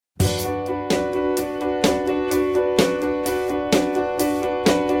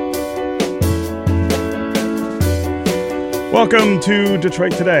Welcome to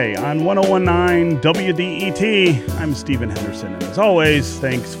Detroit Today on 1019 WDET. I'm Stephen Henderson, and as always,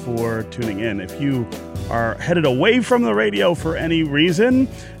 thanks for tuning in. If you are headed away from the radio for any reason,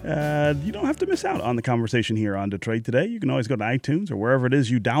 you don't have to miss out on the conversation here on Detroit Today. You can always go to iTunes or wherever it is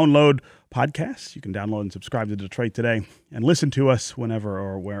you download podcasts. You can download and subscribe to Detroit Today and listen to us whenever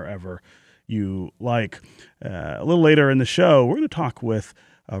or wherever you like. A little later in the show, we're going to talk with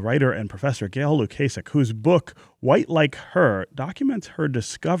writer and professor Gail Lukasik, whose book, White Like Her, documents her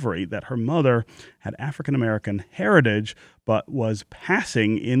discovery that her mother had African-American heritage but was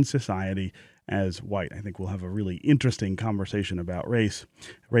passing in society as white. I think we'll have a really interesting conversation about race,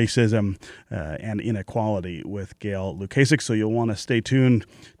 racism, and inequality with Gail Lukasik, so you'll want to stay tuned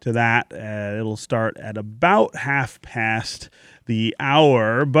to that. It'll start at about 1:30 the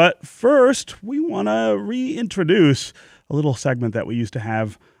hour, but first we want to reintroduce a little segment that we used to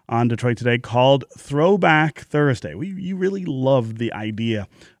have on Detroit Today called Throwback Thursday. You really loved the idea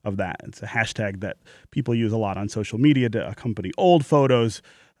of that. It's a hashtag that people use a lot on social media to accompany old photos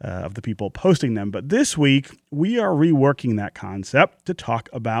of the people posting them. But this week, we are reworking that concept to talk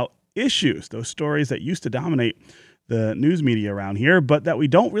about issues, those stories that used to dominate the news media around here, but that we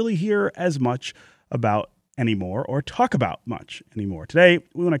don't really hear as much about anymore or talk about much anymore. Today,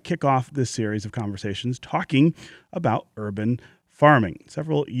 we want to kick off this series of conversations talking about urban farming.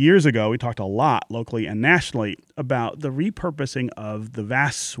 Several years ago, we talked a lot locally and nationally about the repurposing of the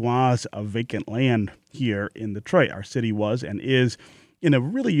vast swaths of vacant land here in Detroit. Our city was and is in a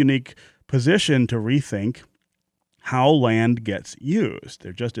really unique position to rethink how land gets used.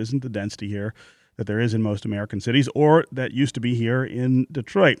 There just isn't the density here that there is in most American cities or that used to be here in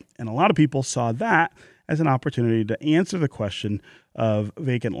Detroit. And a lot of people saw that as an opportunity to answer the question of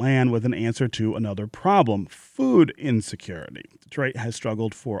vacant land with an answer to another problem, food insecurity. Detroit has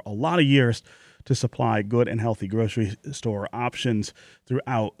struggled for a lot of years to supply good and healthy grocery store options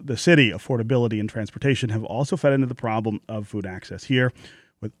throughout the city. Affordability and transportation have also fed into the problem of food access here.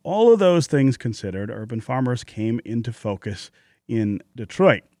 With all of those things considered, urban farmers came into focus in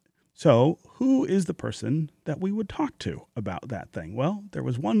Detroit. So who is the person that we would talk to about that thing? Well, there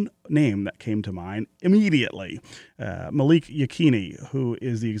was one name that came to mind immediately, Malik Yakini, who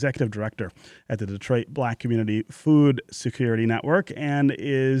is the executive director at the Detroit Black Community Food Security Network and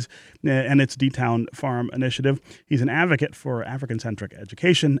its D-Town Farm Initiative. He's an advocate for African-centric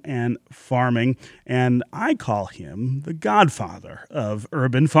education and farming, and I call him the godfather of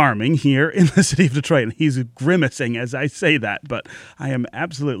urban farming here in the city of Detroit. And he's grimacing as I say that, but I am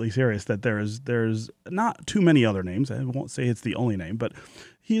absolutely serious that there's not too many other names. I won't say it's the only name, but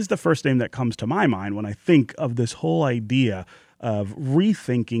he's the first name that comes to my mind when I think of this whole idea of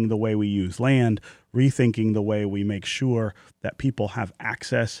rethinking the way we use land, rethinking the way we make sure that people have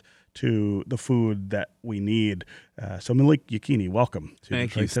access to the food that we need. So Malik Yakini, welcome to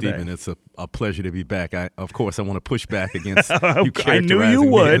Thank Detroit you, Today. Stephen. It's a pleasure to be back. Of course, I want to push back against you I knew you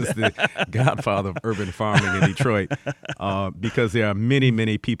characterizing would. me as the godfather of urban farming in Detroit, because there are many,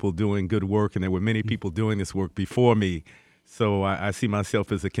 many people doing good work, and there were many people doing this work before me. So I see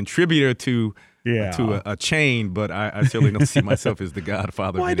myself as a contributor to a chain, but I certainly don't see myself as the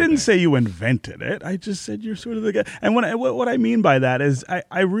godfather. Well, of I anything. didn't say you invented it. I just said you're sort of the guy. And what I mean by that is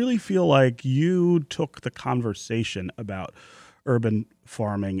I really feel like you took the conversation about urban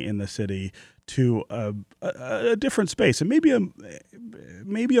farming in the city to a different space, and maybe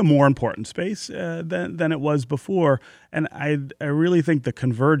a more important space than it was before. And I really think the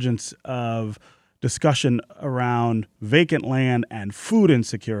convergence of discussion around vacant land and food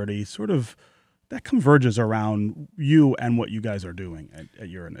insecurity that converges around you and what you guys are doing at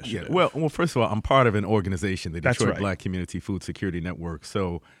your initiative. Yeah, well, first of all, I'm part of an organization, the That's Detroit right. Black Community Food Security Network.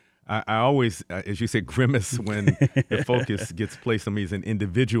 So I always, as you said, grimace when the focus gets placed on me as an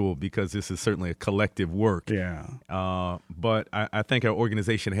individual, because this is certainly a collective work. Yeah. But I think our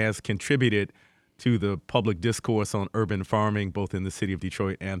organization has contributed to the public discourse on urban farming, both in the city of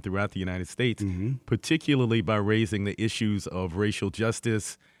Detroit and throughout the United States, particularly by raising the issues of racial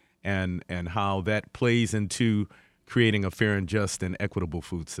justice and how that plays into creating a fair and just and equitable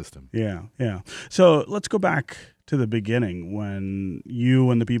food system. Yeah. So let's go back to the beginning when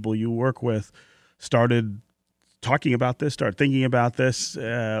you and the people you work with started talking about this, started thinking about this.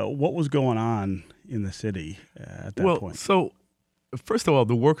 What was going on in the city at that point? So first of all,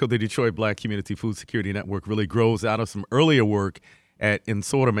 the work of the Detroit Black Community Food Security Network really grows out of some earlier work at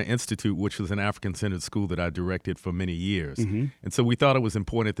Insortima Institute, which was an African-centered school that I directed for many years. And so we thought it was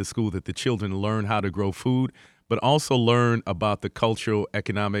important at the school that the children learn how to grow food, but also learn about the cultural,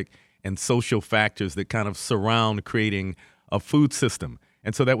 economic, and social factors that kind of surround creating a food system.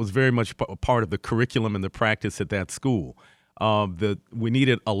 And so that was very much part of the curriculum and the practice at that school. We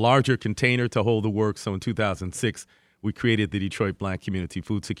needed a larger container to hold the work. So in 2006, we created the Detroit Black Community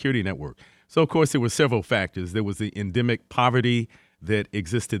Food Security Network. So, of course, there were several factors. There was the endemic poverty that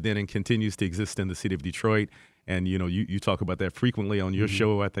existed then and continues to exist in the city of Detroit. And, you talk about that frequently on your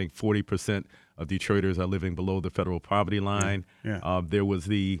show. I think 40% of Detroiters are living below the federal poverty line. Yeah. There was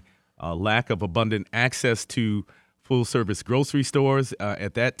the lack of abundant access to full-service grocery stores.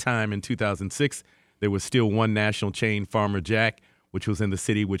 At that time in 2006, there was still one national chain, Farmer Jack, which was in the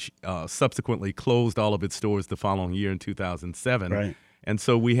city, which subsequently closed all of its stores the following year in 2007. Right. And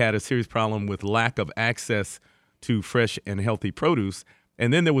so we had a serious problem with lack of access to fresh and healthy produce.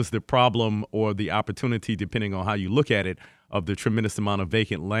 And then there was the problem or the opportunity, depending on how you look at it, of the tremendous amount of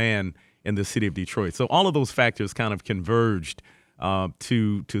vacant land in the city of Detroit. So all of those factors kind of converged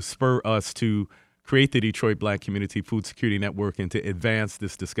to spur us to create the Detroit Black Community Food Security Network and to advance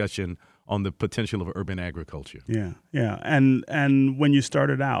this discussion on the potential of urban agriculture. Yeah. And when you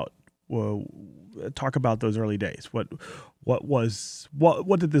started out, well, talk about those early days. What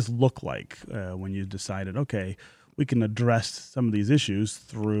did this look like when you decided, okay, we can address some of these issues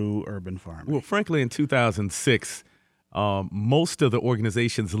through urban farming? Well, frankly, in 2006, most of the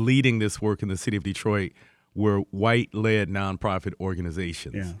organizations leading this work in the city of Detroit were white-led nonprofit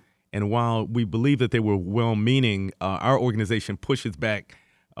organizations. Yeah. And while we believe that they were well-meaning, our organization pushes back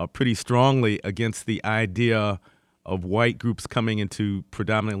pretty strongly against the idea of white groups coming into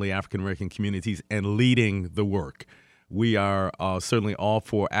predominantly African-American communities and leading the work. We are certainly all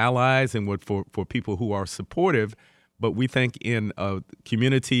for allies and for people who are supportive, but we think in a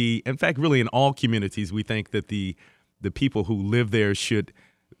community, in fact, really in all communities, we think that the people who live there should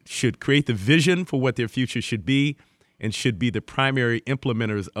create the vision for what their future should be and should be the primary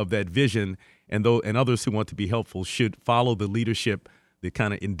implementers of that vision, and others who want to be helpful should follow the leadership, the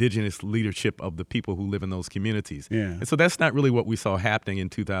kind of indigenous leadership of the people who live in those communities. Yeah. And so that's not really what we saw happening in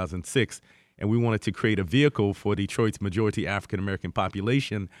 2006. And we wanted to create a vehicle for Detroit's majority African-American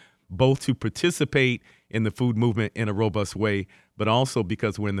population, both to participate in the food movement in a robust way, but also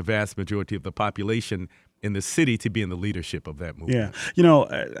because we're in the vast majority of the population in the city to be in the leadership of that movement.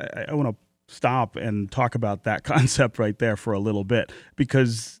 Yeah. I want to stop and talk about that concept right there for a little bit,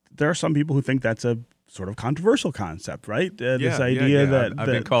 because there are some people who think that's a sort of controversial concept, right? This idea that I've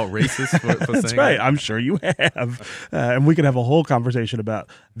been called racist for that's saying right. that. I'm sure you have, and we could have a whole conversation about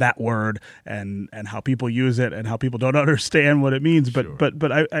that word and how people use it and how people don't understand what it means. But Sure.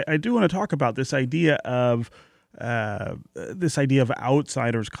 but I do want to talk about this idea of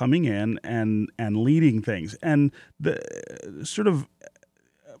outsiders coming in and leading things, and the sort of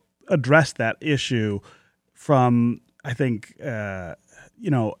address that issue from, I think, I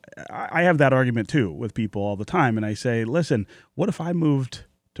have that argument too with people all the time. And I say, listen, what if I moved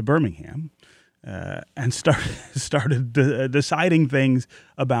to Birmingham and started deciding things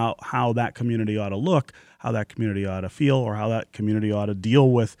about how that community ought to look, how that community ought to feel, or how that community ought to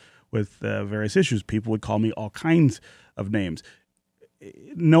deal with various issues? People would call me all kinds of names.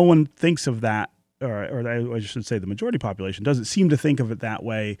 No one thinks of that, or I should say the majority population doesn't seem to think of it that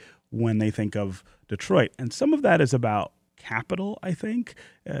way when they think of Detroit. And some of that is about capital, I think,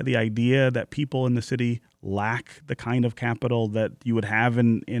 the idea that people in the city lack the kind of capital that you would have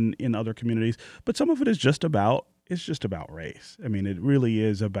in other communities. But some of it is just about race. I mean, it really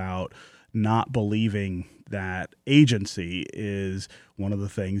is about not believing that agency is one of the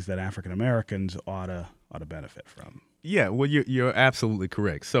things that African Americans ought to benefit from. Yeah, well, you're absolutely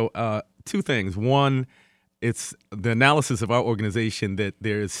correct. So two things. One, it's the analysis of our organization that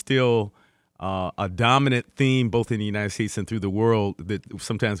there is still a dominant theme both in the United States and through the world that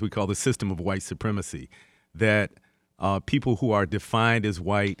sometimes we call the system of white supremacy, that people who are defined as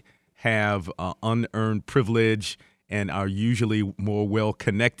white have unearned privilege and are usually more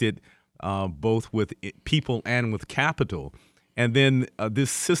well-connected both with people and with capital. And then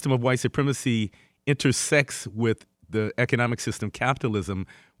this system of white supremacy intersects with the economic system, capitalism,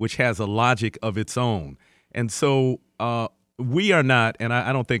 which has a logic of its own. And so we are not, and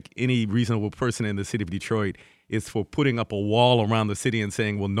I don't think any reasonable person in the city of Detroit is for putting up a wall around the city and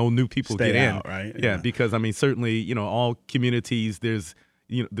saying, well, no new people Stay get out, in. right? Yeah, because, I mean, certainly, all communities, there's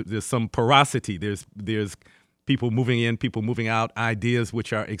some porosity. There's people moving in, people moving out, ideas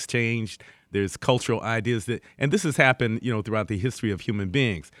which are exchanged. There's cultural ideas and this has happened, throughout the history of human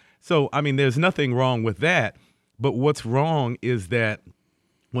beings. So, I mean, there's nothing wrong with that. But what's wrong is that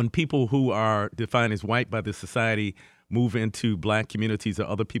when people who are defined as white by the society move into black communities or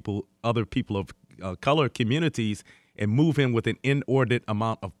other people of color communities and move in with an inordinate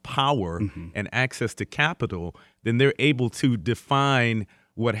amount of power and access to capital, then they're able to define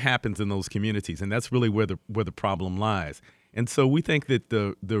what happens in those communities. And that's really where the problem lies. And so we think that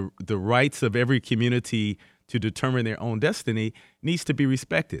the rights of every community to determine their own destiny needs to be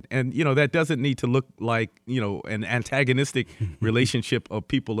respected. And, that doesn't need to look like, an antagonistic relationship of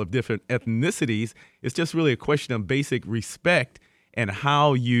people of different ethnicities. It's just really a question of basic respect and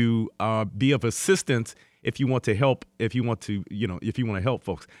how you be of assistance if you want to help, if you want to help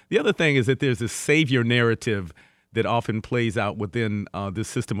folks. The other thing is that there's this savior narrative that often plays out within this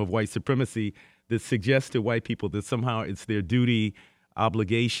system of white supremacy that suggests to white people that somehow it's their duty,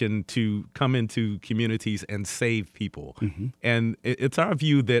 obligation to come into communities and save people. Mm-hmm. And it's our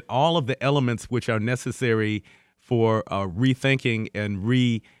view that all of the elements which are necessary for rethinking and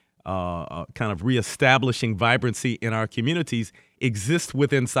kind of reestablishing vibrancy in our communities exist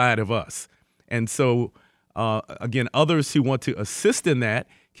within inside of us. And so, again, others who want to assist in that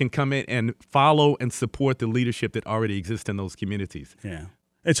can come in and follow and support the leadership that already exists in those communities. Yeah.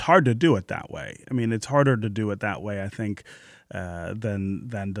 It's hard to do it that way. I mean, it's harder to do it that way, I think,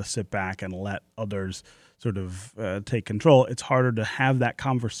 than to sit back and let others sort of take control. It's harder to have that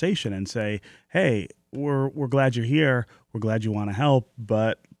conversation and say, hey, we're glad you're here. We're glad you want to help,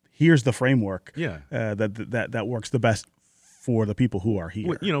 but here's the framework that works the best for the people who are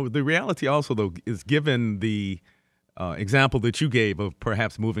here. Well, the reality also, though, is given the example that you gave of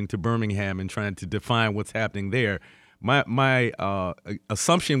perhaps moving to Birmingham and trying to define what's happening there, my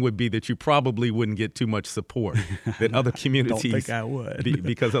assumption would be that you probably wouldn't get too much support. That other communities, don't think I would,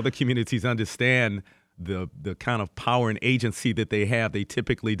 because other communities understand the kind of power and agency that they have. They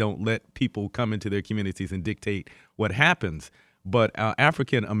typically don't let people come into their communities and dictate what happens. But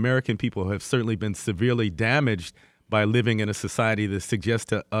African American people have certainly been severely damaged by living in a society that suggests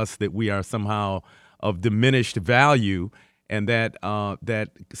to us that we are somehow of diminished value, and that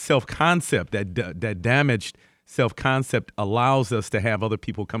self-concept, that damaged self-concept allows us to have other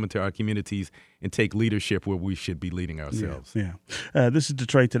people come into our communities and take leadership where we should be leading ourselves. Yeah. This is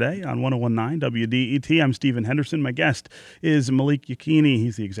Detroit Today on 101.9 WDET. I'm Stephen Henderson. My guest is Malik Yakini.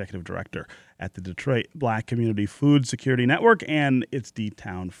 He's the executive director at the Detroit Black Community Food Security Network and its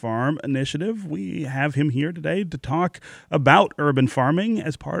D-Town Farm Initiative. We have him here today to talk about urban farming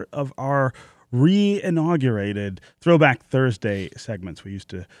as part of our re-inaugurated Throwback Thursday segments. We used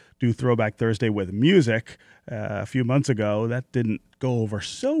to do Throwback Thursday with music a few months ago. That didn't go over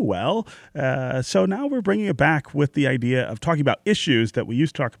so well. So now we're bringing it back with the idea of talking about issues that we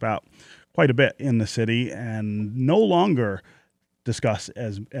used to talk about quite a bit in the city and no longer discuss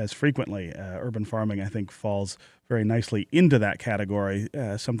as frequently. Urban farming, I think, falls very nicely into that category,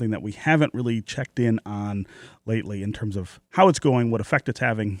 something that we haven't really checked in on lately in terms of how it's going, what effect it's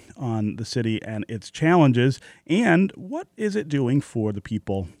having on the city and its challenges, and what is it doing for the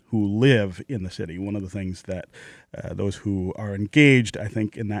people who live in the city. One of the things that those who are engaged, I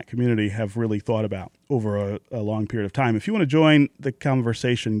think, in that community have really thought about over a long period of time. If you want to join the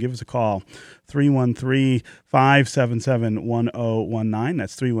conversation, give us a call, 313-577-1019.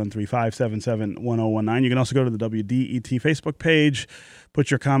 That's 313-577-1019. You can also go to the WDET Facebook page,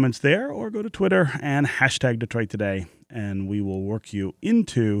 put your comments there, or go to Twitter and hashtag Detroit Today, and we will work you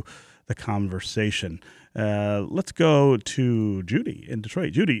into the conversation. Let's go to Judy in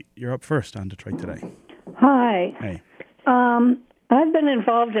Detroit. Judy, you're up first on Detroit Today. Hi. Hey. I've been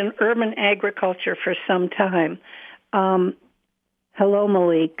involved in urban agriculture for some time. Hello,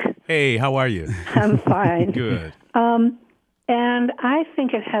 Malik. Hey, how are you? I'm fine. Good. And I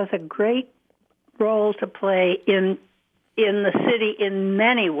think it has a great role to play in the city in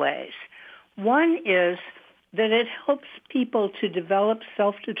many ways. One is that it helps people to develop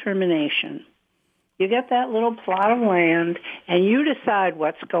self-determination. You get that little plot of land, and you decide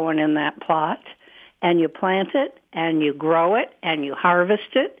what's going in that plot, and you plant it, and you grow it, and you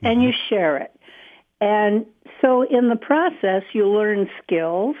harvest it, and you share it. And so in the process, you learn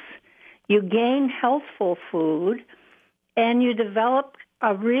skills, you gain healthful food, and you develop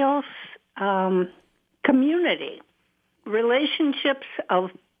a real community, relationships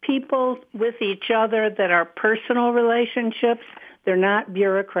of people with each other that are personal relationships. They're not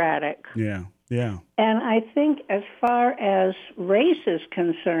bureaucratic. Yeah. And I think as far as race is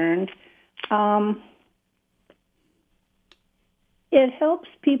concerned, it helps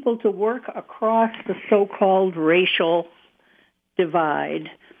people to work across the so-called racial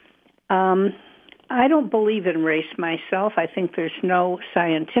divide. I don't believe in race myself. I think there's no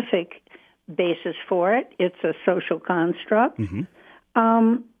scientific basis for it. It's a social construct.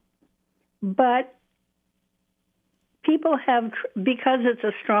 Mm-hmm. But people have, because it's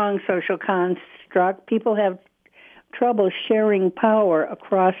a strong social construct, people have trouble sharing power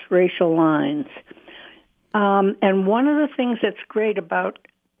across racial lines. And one of the things that's great about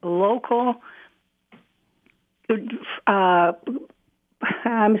local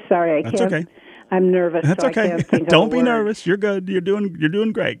I'm sorry, I That's can't. Okay. I'm nervous. That's so okay. I can't think Don't of a be word. nervous. You're good. You're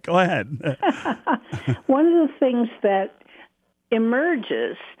doing great. Go ahead. One of the things that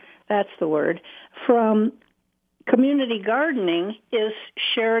emerges, that's the word, from community gardening is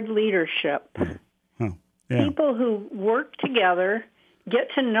shared leadership. Oh, yeah. People who work together,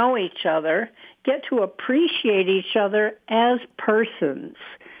 get to know each other, get to appreciate each other as persons.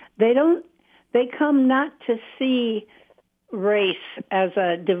 They come not to see race as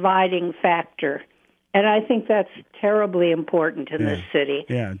a dividing factor. And I think that's terribly important in this city.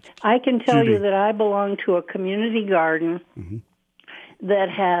 Yeah. I can tell Judy. you that I belong to a community garden that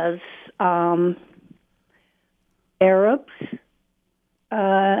has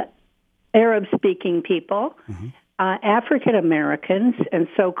Arab-speaking people, African Americans, and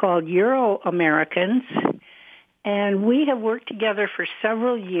so-called Euro-Americans. And we have worked together for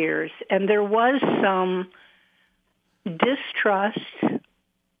several years, and there was some distrust,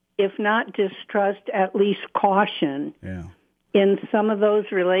 if not distrust, at least caution in some of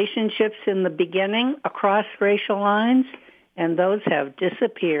those relationships in the beginning across racial lines, and those have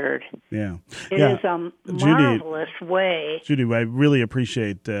disappeared. Yeah. It is a marvelous way. Judy, I really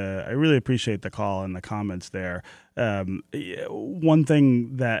appreciate the call and the comments there. One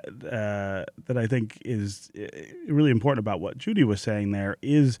thing that I think is really important about what Judy was saying there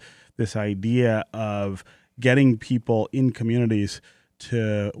is this idea of getting people in communities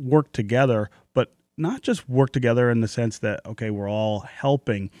to work together, but not just work together in the sense that, okay, we're all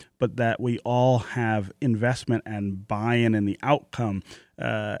helping, but that we all have investment and buy-in in the outcome.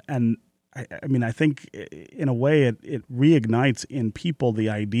 And I mean, I think in a way it reignites in people the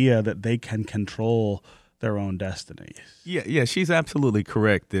idea that they can control their own destinies. Yeah, she's absolutely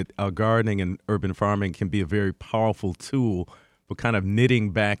correct that gardening and urban farming can be a very powerful tool for kind of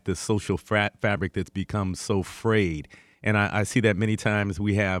knitting back the social fabric that's become so frayed. And I see that many times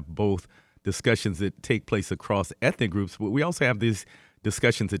we have both discussions that take place across ethnic groups, but we also have these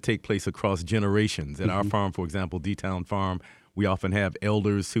discussions that take place across generations. At our farm, for example, D-Town Farm, we often have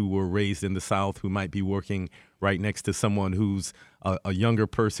elders who were raised in the South who might be working right next to someone who's a younger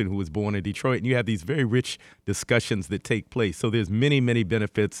person who was born in Detroit. And you have these very rich discussions that take place. So there's many, many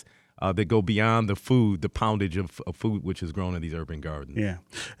benefits that go beyond the food, the poundage of food which is grown in these urban gardens. Yeah.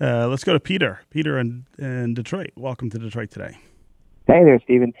 Let's go to Peter. Peter in Detroit. Welcome to Detroit Today. Hey there,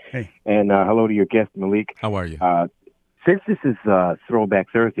 Stephen. Hey. And hello to your guest, Malik. How are you? Since this is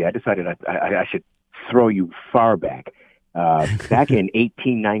Throwback Thursday, I decided I should throw you far back. Back in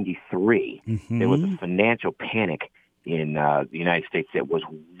 1893, there was a financial panic in the United States that was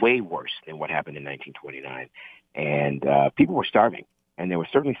way worse than what happened in 1929. And people were starving, and they were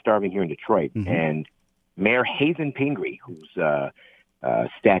certainly starving here in Detroit. And Mayor Hazen Pingree, whose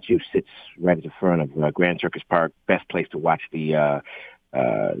statue sits right at the front of Grand Circus Park, best place to watch the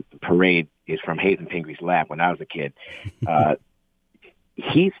parade is from Hazen Pingree's lap when I was a kid.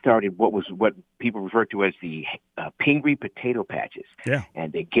 He started what people refer to as the Pingree potato patches. Yeah.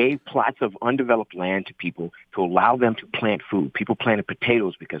 And they gave plots of undeveloped land to people to allow them to plant food. People planted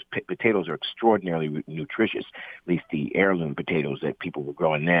potatoes because potatoes are extraordinarily nutritious, at least the heirloom potatoes that people were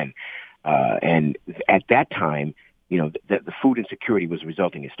growing then. And at that time, the food insecurity was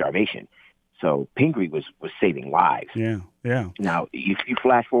resulting in starvation. So Pingree was saving lives. Yeah. Now, if you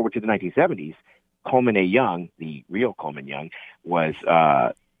flash forward to the 1970s, Coleman A. Young, the real Coleman Young, was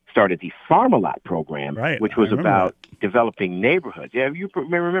started the Farm-A-Lot program, which was about developing neighborhoods. Yeah, you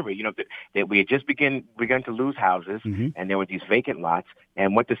remember, that we had just begun to lose houses, and there were these vacant lots.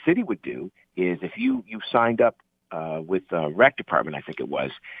 And what the city would do is, if you signed up with the rec department, I think it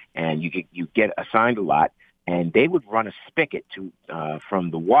was, and you get assigned a lot, and they would run a spigot from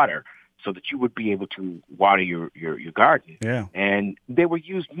the water, so that you would be able to water your garden. Yeah. And they were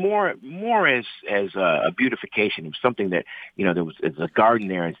used more as a beautification. It was something that, there was a garden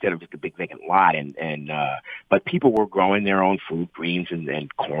there instead of just a big vacant lot. But people were growing their own food, greens and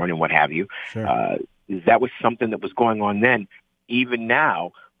corn and what have you. Sure. That was something that was going on then. Even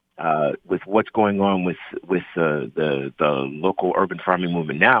now, with what's going on with the local urban farming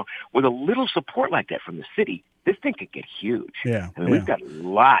movement now, with a little support like that from the city, this thing could get huge. Yeah, I mean, we've got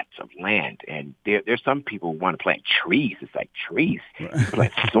lots of land, and there's some people who want to plant trees. It's like trees,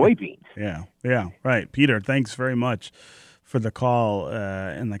 plant soybeans. Yeah, right. Peter, thanks very much for the call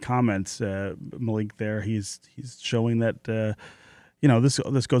and the comments. Malik there, he's showing that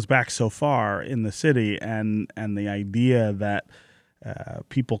this goes back so far in the city, and the idea that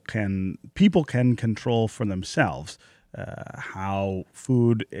people can control for themselves. how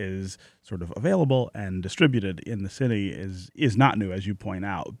food is sort of available and distributed in the city is not new, as you point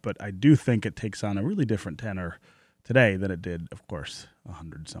out. But I do think it takes on a really different tenor today than it did, of course,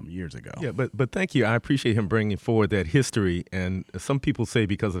 100-some years ago. Yeah, but thank you. I appreciate him bringing forward that history. And some people say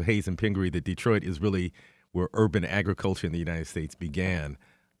because of Hayes and Pingree that Detroit is really where urban agriculture in the United States began.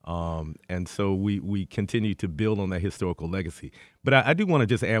 And so we continue to build on that historical legacy. But I do want to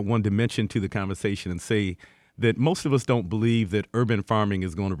just add one dimension to the conversation and say that most of us don't believe that urban farming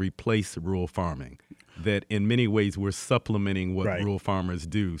is going to replace rural farming, that in many ways we're supplementing what rural farmers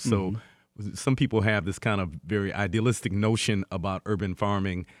do. So some people have this kind of very idealistic notion about urban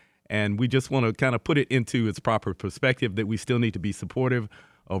farming, and we just want to kind of put it into its proper perspective that we still need to be supportive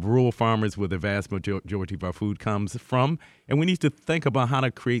of rural farmers where the vast majority of our food comes from. And we need to think about how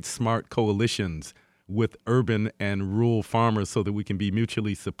to create smart coalitions with urban and rural farmers so that we can be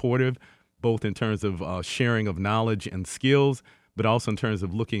mutually supportive, both in terms of sharing of knowledge and skills, but also in terms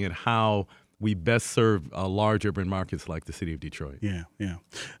of looking at how we best serve large urban markets like the city of Detroit. Yeah.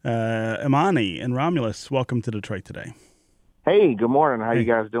 Imani and Romulus, welcome to Detroit Today. Hey, good morning. How you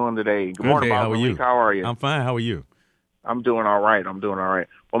guys doing today? Good morning, Bob. How are you? How are you? I'm fine. How are you? I'm doing all right.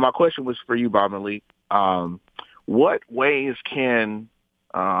 Well, my question was for you, Bob Malik. What ways can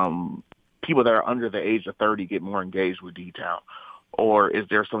people that are under the age of 30 get more engaged with D-Town? Or is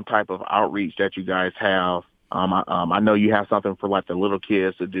there some type of outreach that you guys have? I know you have something for like the little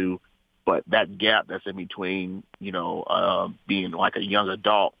kids to do, but that gap that's in between, being like a young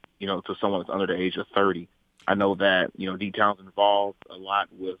adult, to someone that's under the age of 30. I know that, D-Town's involved a lot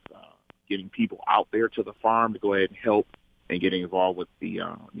with getting people out there to the farm to go ahead and help and getting involved with the,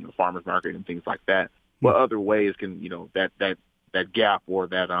 farmers market and things like that. What other ways can, that gap or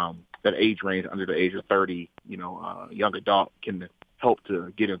that age range under the age of 30, young adult can help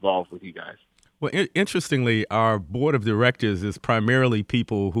to get involved with you guys? Well, interestingly, our board of directors is primarily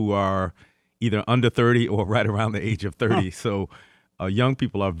people who are either under 30 or right around the age of 30. So young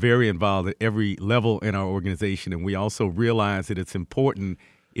people are very involved at every level in our organization. And we also realize that it's important,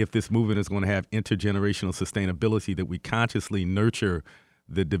 if this movement is going to have intergenerational sustainability, that we consciously nurture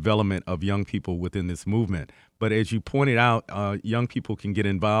the development of young people within this movement. But as you pointed out, young people can get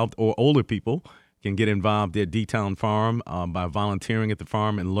involved, or older people can get involved at D-Town Farm by volunteering at the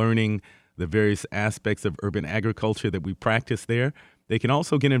farm and learning the various aspects of urban agriculture that we practice there. They can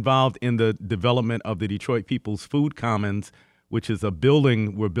also get involved in the development of the Detroit People's Food Commons, which is a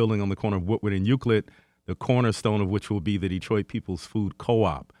building we're building on the corner of Woodward and Euclid, the cornerstone of which will be the Detroit People's Food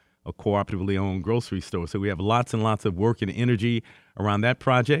Co-op, a cooperatively owned grocery store. So we have lots and lots of work and energy around that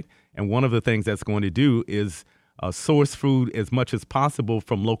project. And one of the things that's going to do is source food as much as possible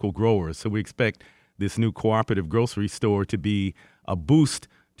from local growers. So we expect this new cooperative grocery store to be a boost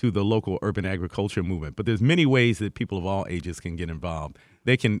to the local urban agriculture movement. But there's many ways that people of all ages can get involved.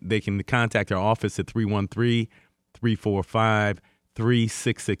 They can contact our office at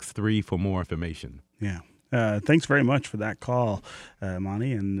 313-345-3663 for more information. Yeah. Thanks very much for that call,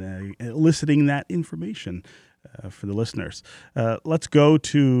 Monty, and eliciting that information for the listeners. Let's go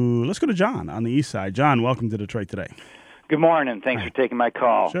to John on the east side. John, welcome to Detroit Today. Good morning. Thanks for taking my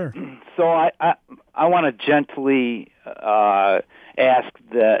call. Sure. So I want to gently ask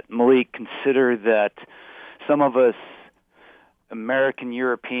that Malik consider that some of us American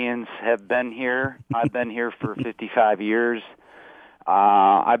Europeans have been here. I've been here for 55 years.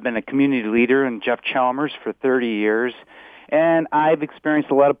 I've been a community leader in Jeff Chalmers for 30 years, and I've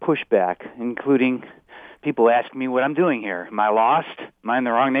experienced a lot of pushback, including people asking me what I'm doing here. Am I lost? Am I in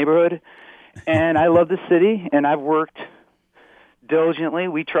the wrong neighborhood? And I love the city, and I've worked diligently.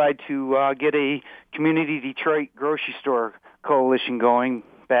 We tried to get a Community Detroit grocery store coalition going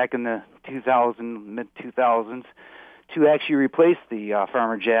back in the mid-2000s to actually replace the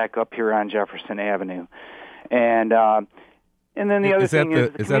Farmer Jack up here on Jefferson Avenue. And then the other thing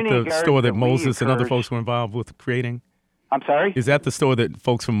is that the store that Moses and other folks were involved with creating? I'm sorry? Is that the store that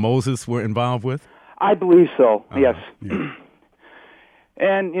folks from Moses were involved with? I believe so. Yes. Yeah.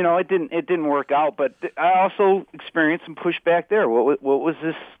 And it didn't work out, but I also experienced some pushback there. What was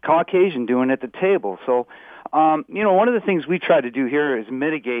this Caucasian doing at the table? So, one of the things we try to do here is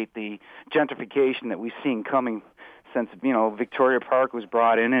mitigate the gentrification that we've seen coming since Victoria Park was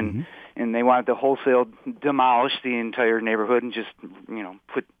brought in, and they wanted to wholesale demolish the entire neighborhood and just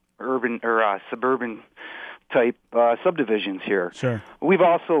put urban or suburban type subdivisions here. Sure. We've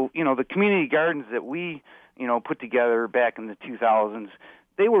also the community gardens that we put together back in the 2000s.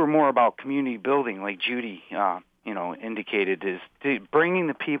 They were more about community building, like Judy indicated, is bringing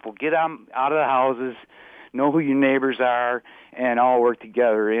the people, get them out of the houses, know who your neighbors are, and all work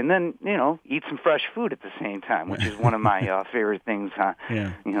together. And then, eat some fresh food at the same time, which is one of my favorite things.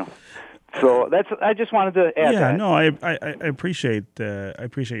 So I just wanted to add that. Yeah, no, I appreciate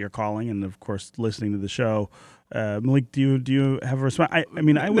your calling and of course listening to the show. Malik, do you have a response? I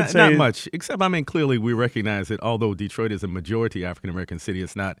would say not much, except clearly we recognize that although Detroit is a majority African American city,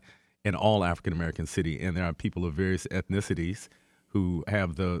 it's not an all African American city, and there are people of various ethnicities who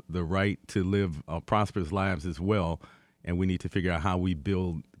have the right to live prosperous lives as well. And we need to figure out how we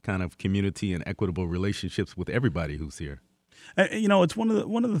build kind of community and equitable relationships with everybody who's here. It's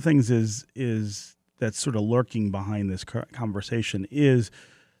one of the things is that's sort of lurking behind this conversation is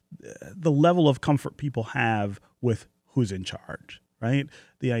the level of comfort people have with who's in charge, right?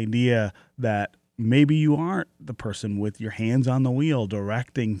 The idea that maybe you aren't the person with your hands on the wheel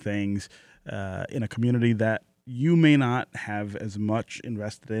directing things in a community that you may not have as much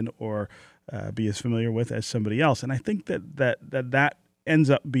invested in or be as familiar with as somebody else. And I think that ends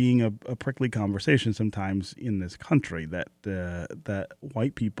up being a prickly conversation sometimes in this country, that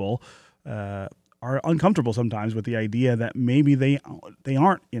white people are uncomfortable sometimes with the idea that maybe they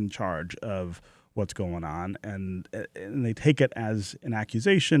aren't in charge of what's going on, and they take it as an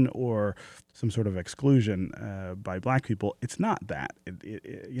accusation or some sort of exclusion by black people. It's not that.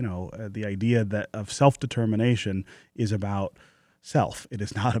 The idea that of self-determination is about self. It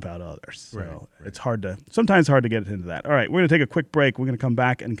is not about others. So right. It's sometimes hard to get into that. All right, we're going to take a quick break. We're going to come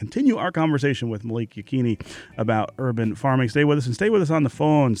back and continue our conversation with Malik Yekini about urban farming. Stay with us on the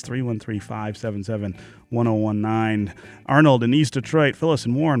phones, 313-577-1019. Arnold in East Detroit, Phyllis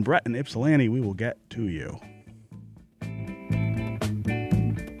and Warren, Brett in Ypsilanti. We will get to you.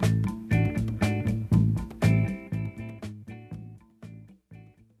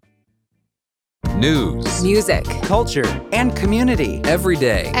 News, music, culture, and community. every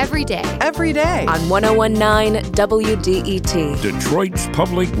day. Every day. On 1019 WDET. Detroit's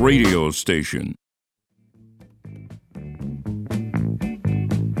public radio station.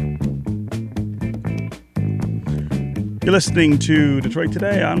 You're listening to Detroit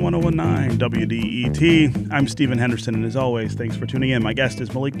Today on 1019 WDET. I'm Stephen Henderson, and as always, thanks for tuning in. My guest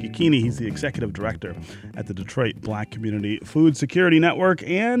is Malik Yekini. He's the executive director at the Detroit Black Community Food Security Network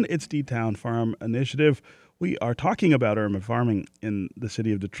and its D-Town Farm Initiative. We are talking about urban farming in the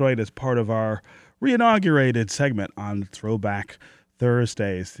city of Detroit as part of our reinaugurated segment on Throwback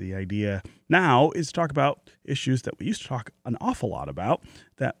Thursdays. The idea now is to talk about issues that we used to talk an awful lot about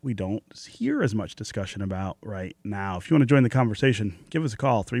that we don't hear as much discussion about right now. If you want to join the conversation, give us a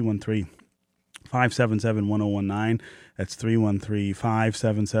call, 313-577-1019. That's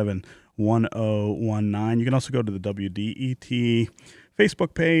 313-577-1019. You can also go to the WDET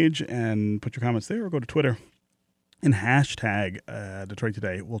Facebook page and put your comments there, or go to Twitter and hashtag Detroit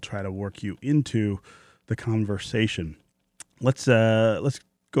Today. We'll try to work you into the conversation. Let's go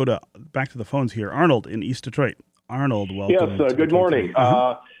back to the phones here. Arnold in East Detroit. Arnold, welcome. Yes, good morning.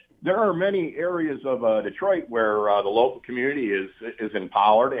 There are many areas of Detroit where the local community is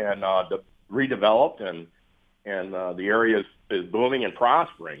empowered and redeveloped, and the area is booming and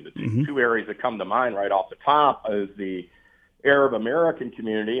prospering. The two areas that come to mind right off the top is the Arab American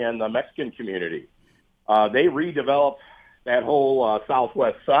community and the Mexican community. They redeveloped that whole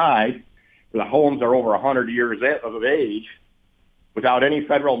southwest side. The homes are over 100 years of age, without any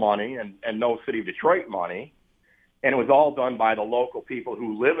federal money and no City of Detroit money. And it was all done by the local people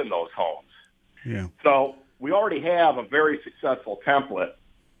who live in those homes. Yeah. So we already have a very successful template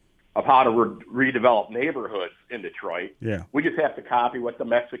of how to redevelop neighborhoods in Detroit. Yeah. We just have to copy what the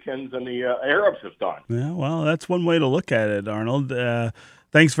Mexicans and the Arabs have done. Yeah, well, that's one way to look at it, Arnold.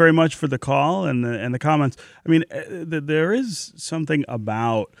 Thanks very much for the call and the comments. I mean, there is something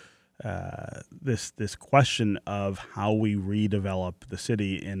about this question of how we redevelop the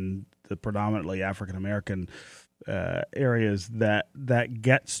city in the predominantly African American areas that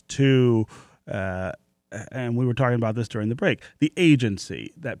gets to, and we were talking about this during the break, the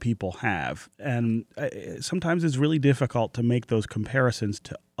agency that people have, and sometimes it's really difficult to make those comparisons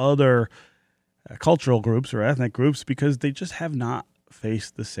to other cultural groups or ethnic groups because they just have not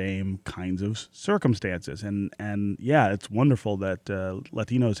face the same kinds of circumstances. And yeah, it's wonderful that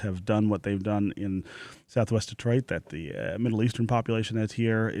Latinos have done what they've done in Southwest Detroit, that the Middle Eastern population that's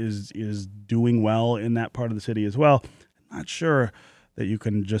here is doing well in that part of the city as well. I'm not sure that you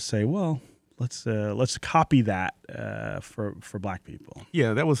can just say, well, let's copy that for Black people.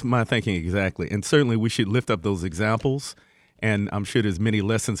 Yeah, that was my thinking exactly. And certainly we should lift up those examples, and I'm sure there's many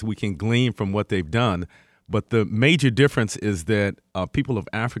lessons we can glean from what they've done. But the major difference is that people of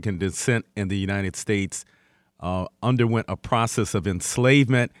African descent in the United States underwent a process of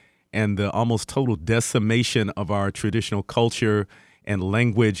enslavement and the almost total decimation of our traditional culture and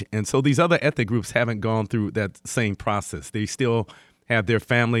language. And so these other ethnic groups haven't gone through that same process. They still have their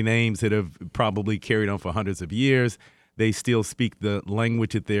family names that have probably carried on for hundreds of years. They still speak the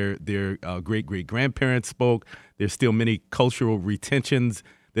language that their great-great-grandparents spoke. There's still many cultural retentions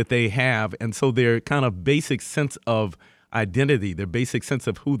that they have. And so their kind of basic sense of identity, their basic sense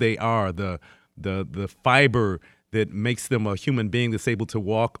of who they are, the fiber that makes them a human being that's able to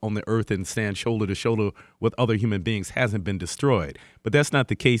walk on the earth and stand shoulder to shoulder with other human beings hasn't been destroyed. But that's not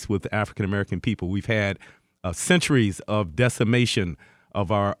the case with African-American people. We've had centuries of decimation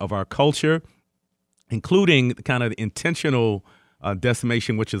of our culture, including kind of intentional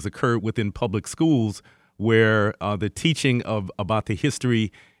decimation which has occurred within public schools, where the teaching about the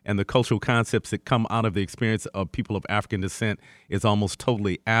history and the cultural concepts that come out of the experience of people of African descent is almost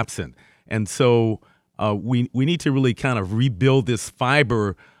totally absent. And so we need to really kind of rebuild this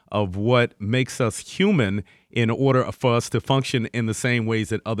fiber of what makes us human in order for us to function in the same ways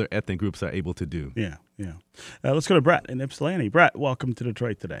that other ethnic groups are able to do. Yeah. Let's go to Brett in Ypsilanti. Brett, welcome to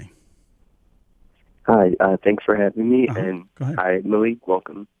Detroit today. Hi, thanks for having me. And hi, Malik,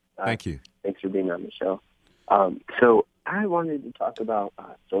 welcome. Thank you. Thanks for being on the show. So I wanted to talk about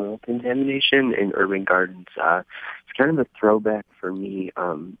soil contamination in urban gardens. It's kind of a throwback for me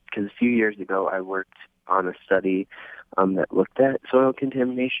because a few years ago I worked on a study that looked at soil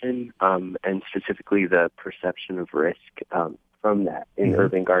contamination and specifically the perception of risk from that in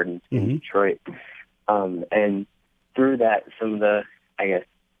urban gardens in Detroit. And through that, some of the, I guess,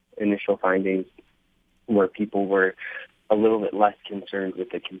 initial findings where people were a little bit less concerned with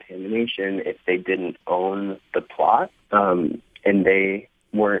the contamination if they didn't own the plot, and they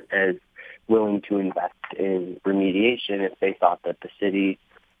weren't as willing to invest in remediation if they thought that the city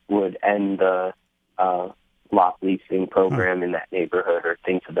would end the lot leasing program in that neighborhood or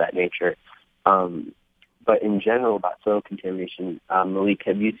things of that nature. But in general, about soil contamination, Malik,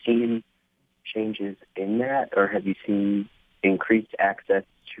 have you seen changes in that, or have you seen increased access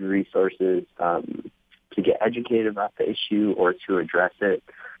to resources to get educated about the issue or to address it,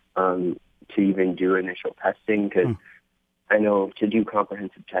 to even do initial testing? Because I know to do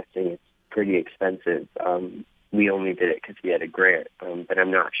comprehensive testing, it's pretty expensive. We only did it because we had a grant, but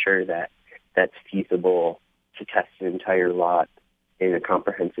I'm not sure that that's feasible to test an entire lot in a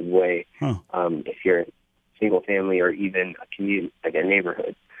comprehensive way if you're a single family or even a community, like a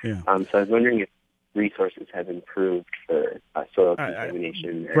neighborhood. So I was wondering if resources have improved for soil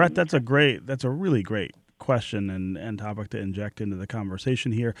contamination. Brett, that's a really great question and topic to inject into the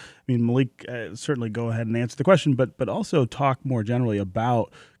conversation here. I mean, Malik, certainly go ahead and answer the question, but also talk more generally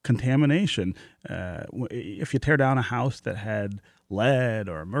about contamination. If you tear down a house that had lead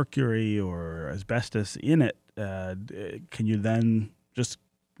or mercury or asbestos in it, can you then just,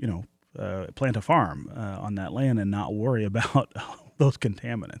 plant a farm on that land and not worry about those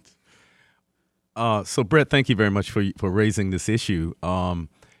contaminants? So, Brett, thank you very much for raising this issue.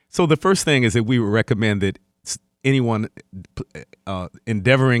 So the first thing is that we would recommend that anyone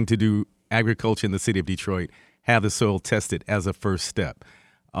endeavoring to do agriculture in the city of Detroit have the soil tested as a first step.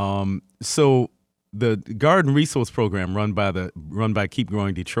 So the Garden Resource Program run by Keep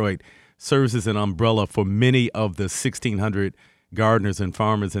Growing Detroit serves as an umbrella for many of the 1,600 gardeners and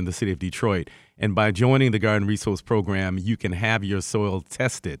farmers in the city of Detroit. And by joining the Garden Resource Program, you can have your soil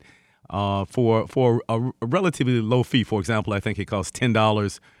tested for a relatively low fee. For example, I think it costs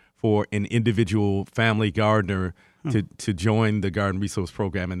 $10 for an individual family gardener to join the Garden Resource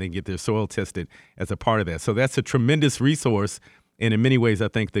Program and then get their soil tested as a part of that. So that's a tremendous resource. And in many ways, I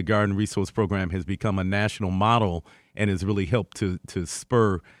think the Garden Resource Program has become a national model and has really helped to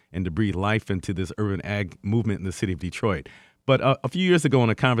spur and to breathe life into this urban ag movement in the city of Detroit. But a few years ago,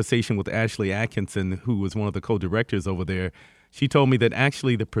 in a conversation with Ashley Atkinson, who was one of the co-directors over there, she told me that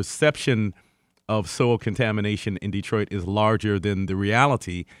actually the perception of soil contamination in Detroit is larger than the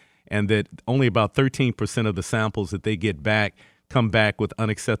reality, and that only about 13% of the samples that they get back come back with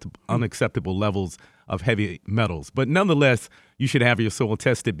unacceptable levels of heavy metals. But nonetheless, you should have your soil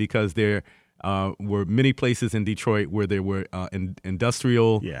tested because there were many places in Detroit where there were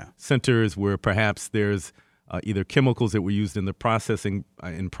industrial centers where perhaps there's either chemicals that were used in the processing,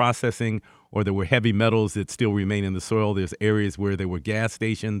 or there were heavy metals that still remain in the soil. There's areas where there were gas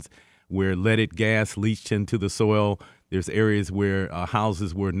stations where leaded gas leached into the soil. There's areas where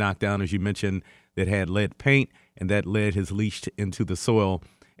houses were knocked down, as you mentioned, that had lead paint, and that lead has leached into the soil.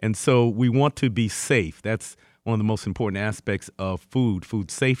 And so we want to be safe. That's one of the most important aspects of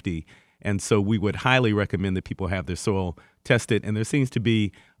food safety. And so we would highly recommend that people have their soil tested. And there seems to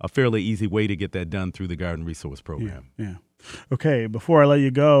be a fairly easy way to get that done through the Garden Resource Program. Yeah. Okay, before I let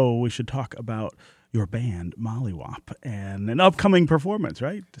you go, we should talk about your band, Mollywop, and an upcoming performance,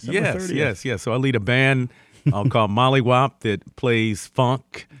 right? December 30th. Yes. So I lead a band called Mollywop that plays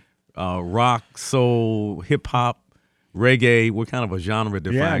funk, rock, soul, hip-hop, reggae. We're kind of a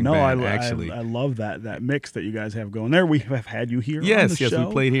genre-defying band, actually. I love that mix that you guys have going there. We have had you here on the show. Yes,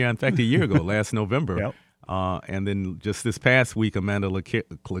 we played here, in fact, a year ago, last November. Yep. And then just this past week, Amanda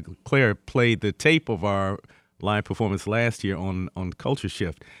LeClaire played the tape of our live performance last year on Culture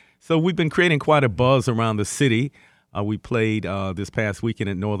Shift. So we've been creating quite a buzz around the city. We played this past weekend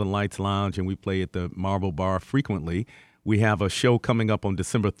at Northern Lights Lounge, and we play at the Marble Bar frequently. We have a show coming up on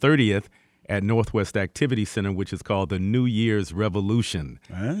December 30th at Northwest Activity Center, which is called the New Year's Revolution.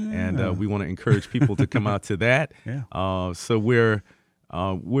 And we want to encourage people to come out to that. Yeah. So we're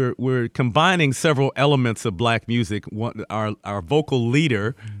combining several elements of black music. Our vocal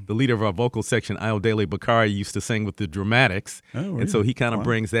leader, the leader of our vocal section, Ayodele Bakari, used to sing with the Dramatics. Oh, really? And so he kind of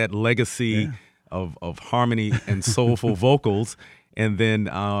brings that legacy of harmony and soulful vocals. And then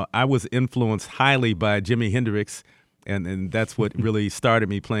I was influenced highly by Jimi Hendrix, and that's what really started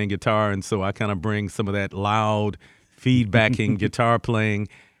me playing guitar. And so I kind of bring some of that loud, feedbacking guitar playing.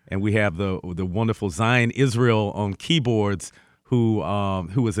 And we have the wonderful Zion Israel on keyboards,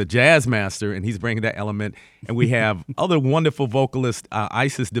 who is a jazz master, and he's bringing that element. And we have other wonderful vocalists.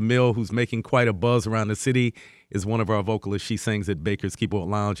 Isis DeMille, who's making quite a buzz around the city, is one of our vocalists. She sings at Baker's Keyboard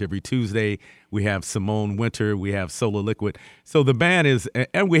Lounge every Tuesday. We have Simone Winter. We have Solar Liquid. So the band is,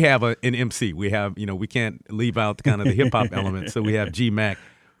 and we have an MC. We have, we can't leave out kind of the hip-hop element. So we have G Mac,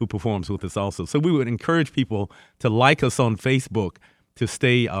 who performs with us also. So we would encourage people to like us on Facebook to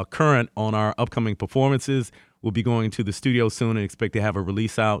stay current on our upcoming performances. We'll be going to the studio soon and expect to have a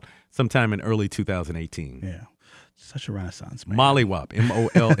release out sometime in early 2018. Yeah. Such a renaissance, man. Mollywop,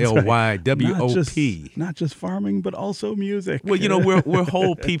 MOLLYWOP. Not just farming, but also music. Well, we're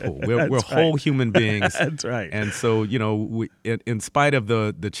whole people. We're whole human beings. That's right. And so, in spite of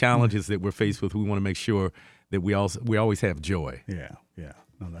the challenges that we're faced with, we want to make sure that we always have joy. Yeah.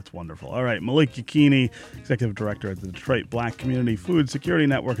 No, that's wonderful. All right, Malik Yakini, Executive Director at the Detroit Black Community Food Security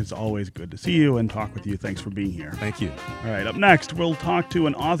Network. It's always good to see you and talk with you. Thanks for being here. Thank you. All right, up next, we'll talk to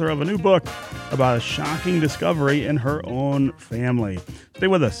an author of a new book about a shocking discovery in her own family. Stay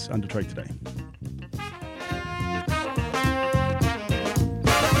with us on Detroit Today.